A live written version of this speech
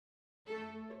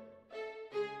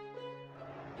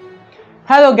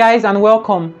Hello guys and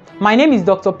welcome. My name is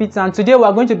Dr. Peter and today we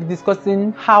are going to be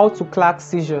discussing how to clerk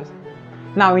seizures.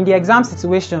 Now in the exam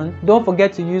situation, don't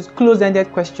forget to use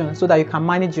close-ended questions so that you can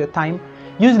manage your time.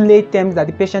 Use lay terms that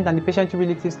the patient and the patient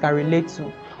relatives can relate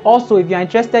to. Also, if you are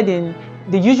interested in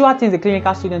the usual things the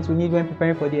clinical students will need when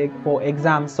preparing for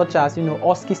exams, such as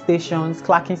OSCE stations,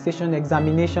 clerking station,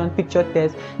 examination, picture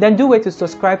test, then do wait to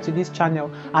subscribe to this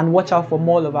channel and watch out for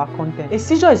more of our content. A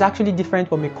seizure is actually different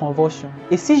from a convulsion.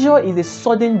 A seizure is a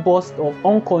sudden burst of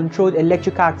uncontrolled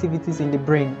electrical activities in the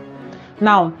brain.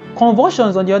 Now,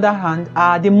 convulsions, on the other hand,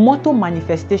 are the motor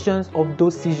manifestations of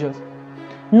those seizures.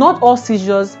 Not all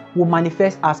seizures will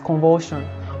manifest as convulsion,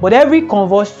 but every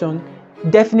convulsion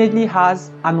definitely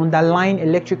has an underlying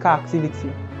electrical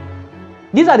activity.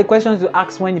 These are the questions to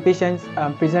ask when the patient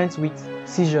presents with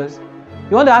seizures.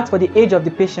 You want to ask for the age of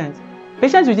the patient.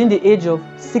 Patients within the age of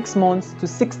 6 months to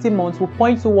 60 months will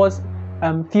point towards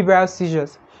febrile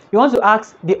seizures. You want to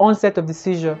ask the onset of the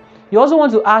seizure. You also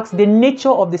want to ask the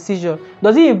nature of the seizure.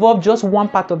 Does it involve just one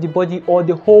part of the body or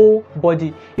the whole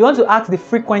body? You want to ask the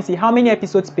frequency, how many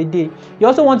episodes per day. You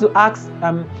also want to ask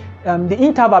the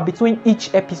interval between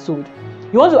each episode.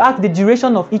 You want to ask the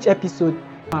duration of each episode.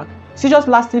 Seizures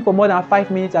lasting for more than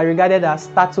 5 minutes are regarded as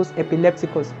status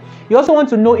epilepticus. You also want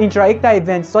to know intra-ictal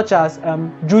events such as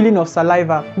drooling of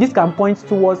saliva. This can point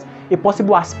towards a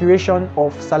possible aspiration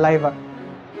of saliva.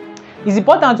 It's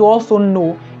important to also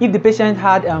know if the patient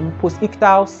had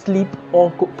post-ictal sleep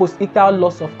or post-ictal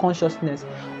loss of consciousness.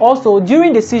 Also,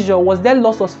 during the seizure, was there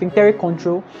loss of sphincteric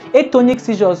control? Atonic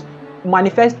seizures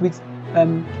manifest with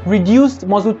reduced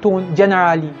muscle tone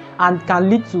generally and can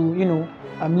lead to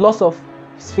loss of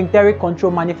sphincteric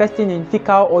control manifesting in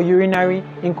fecal or urinary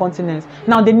incontinence.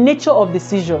 Now, the nature of the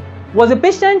seizure. Was the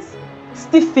patient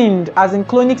stiffened as in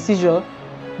clonic seizure?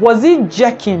 Was it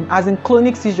jerking as in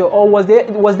clonic seizure, or was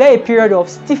there a period of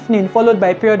stiffening followed by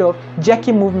a period of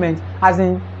jerking movement as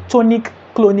in tonic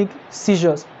clonic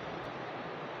seizures?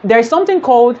 There is something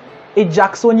called a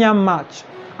Jacksonian march,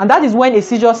 and that is when a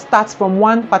seizure starts from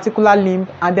one particular limb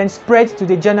and then spreads to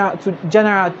the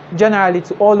generally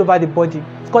to all over the body.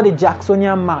 It's called a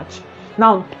Jacksonian march.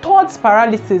 Now, third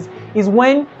paralysis is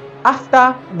when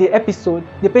after the episode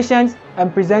the patient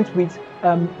presents with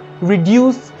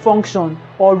reduced function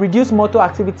or reduced motor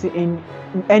activity in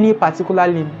any particular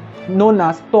limb, known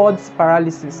as third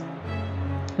paralysis.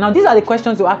 Now, these are the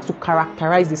questions to ask to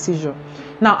characterize the seizure.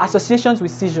 Now, associations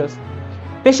with seizures.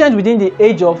 Patients within the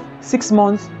age of 6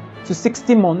 months to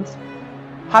 60 months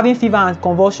having fever and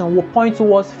convulsion will point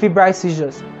towards febrile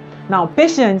seizures. Now,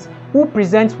 patients who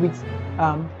present with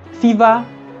fever,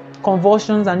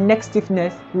 convulsions and neck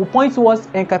stiffness will point towards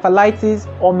encephalitis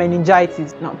or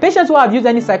meningitis. Now, patients who have used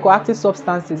any psychoactive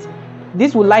substances, the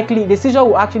seizure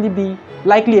will actually be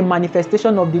likely a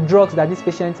manifestation of the drugs that these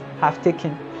patients have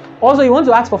taken. Also, you want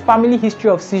to ask for family history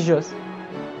of seizures.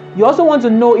 You also want to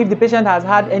know if the patient has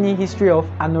had any history of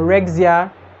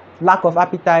anorexia, lack of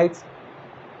appetite,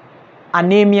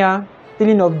 anemia,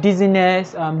 feeling of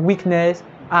dizziness, weakness,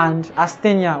 and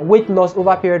asthenia, weight loss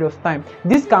over a period of time.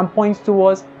 This can point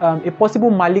towards a possible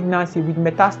malignancy with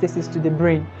metastasis to the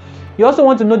brain. You also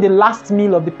want to know the last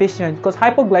meal of the patient, because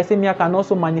hypoglycemia can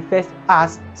also manifest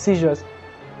as seizures.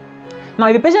 Now,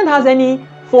 if the patient has any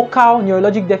focal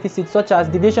neurologic deficit such as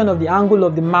deviation of the angle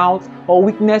of the mouth or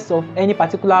weakness of any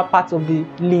particular part of the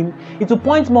limb, it will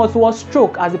point more towards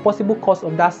stroke as a possible cause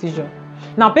of that seizure.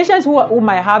 Now, patients who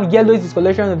might have yellowish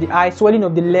discoloration of the eye, swelling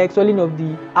of the leg, swelling of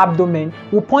the abdomen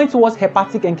will point towards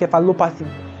hepatic encephalopathy.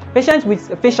 Patients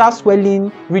with facial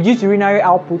swelling, reduced urinary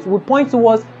output will point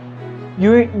towards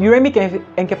uremic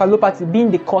encephalopathy being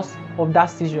the cause of that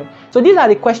seizure. So these are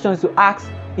the questions to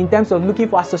ask in terms of looking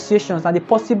for associations and the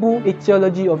possible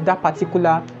etiology of that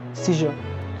particular seizure.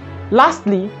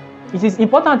 Lastly, it is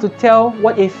important to tell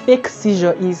what a fake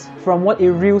seizure is from what a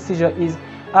real seizure is.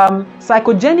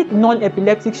 Psychogenic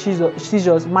non-epileptic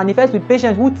seizures manifest with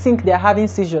patients who think they are having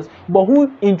seizures, but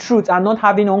who in truth are not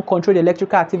having uncontrolled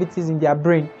electrical activities in their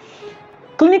brain.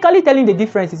 Clinically telling the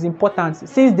difference is important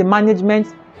since the management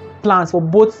plans for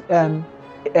both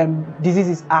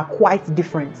diseases are quite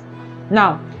different.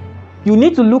 Now, you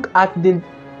need to look at the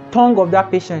tongue of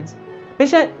that patient.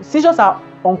 Seizures are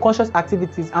unconscious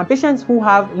activities, and patients who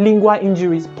have lingual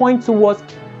injuries point towards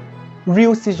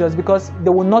real seizures because they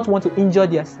will not want to injure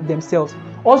themselves.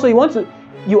 Also, I want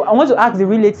to ask the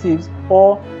relatives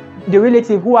or the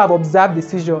relative who have observed the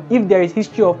seizure if there is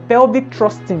history of pelvic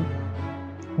thrusting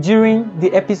during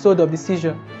the episode of the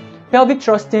seizure. Pelvic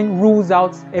thrusting rules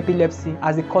out epilepsy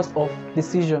as a cause of the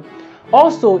seizure.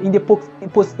 Also, in the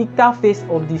post-ictal phase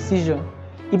of the seizure,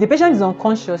 if the patient is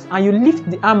unconscious and you lift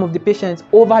the arm of the patient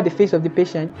over the face of the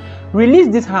patient, release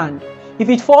this hand. If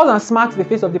it falls and smacks the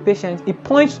face of the patient, it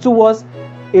points towards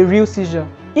a real seizure.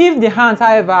 If the hand,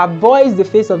 however, avoids the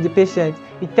face of the patient,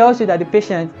 it tells you that the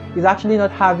patient is actually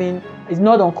is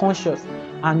not unconscious.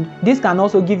 And this can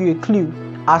also give you a clue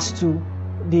as to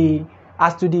the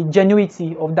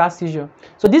genuinity of that seizure.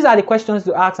 So these are the questions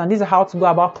to ask, and these are how to go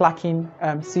about clerking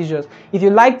seizures. If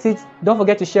you liked it, don't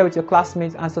forget to share with your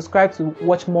classmates and subscribe to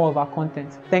watch more of our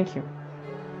content. Thank you.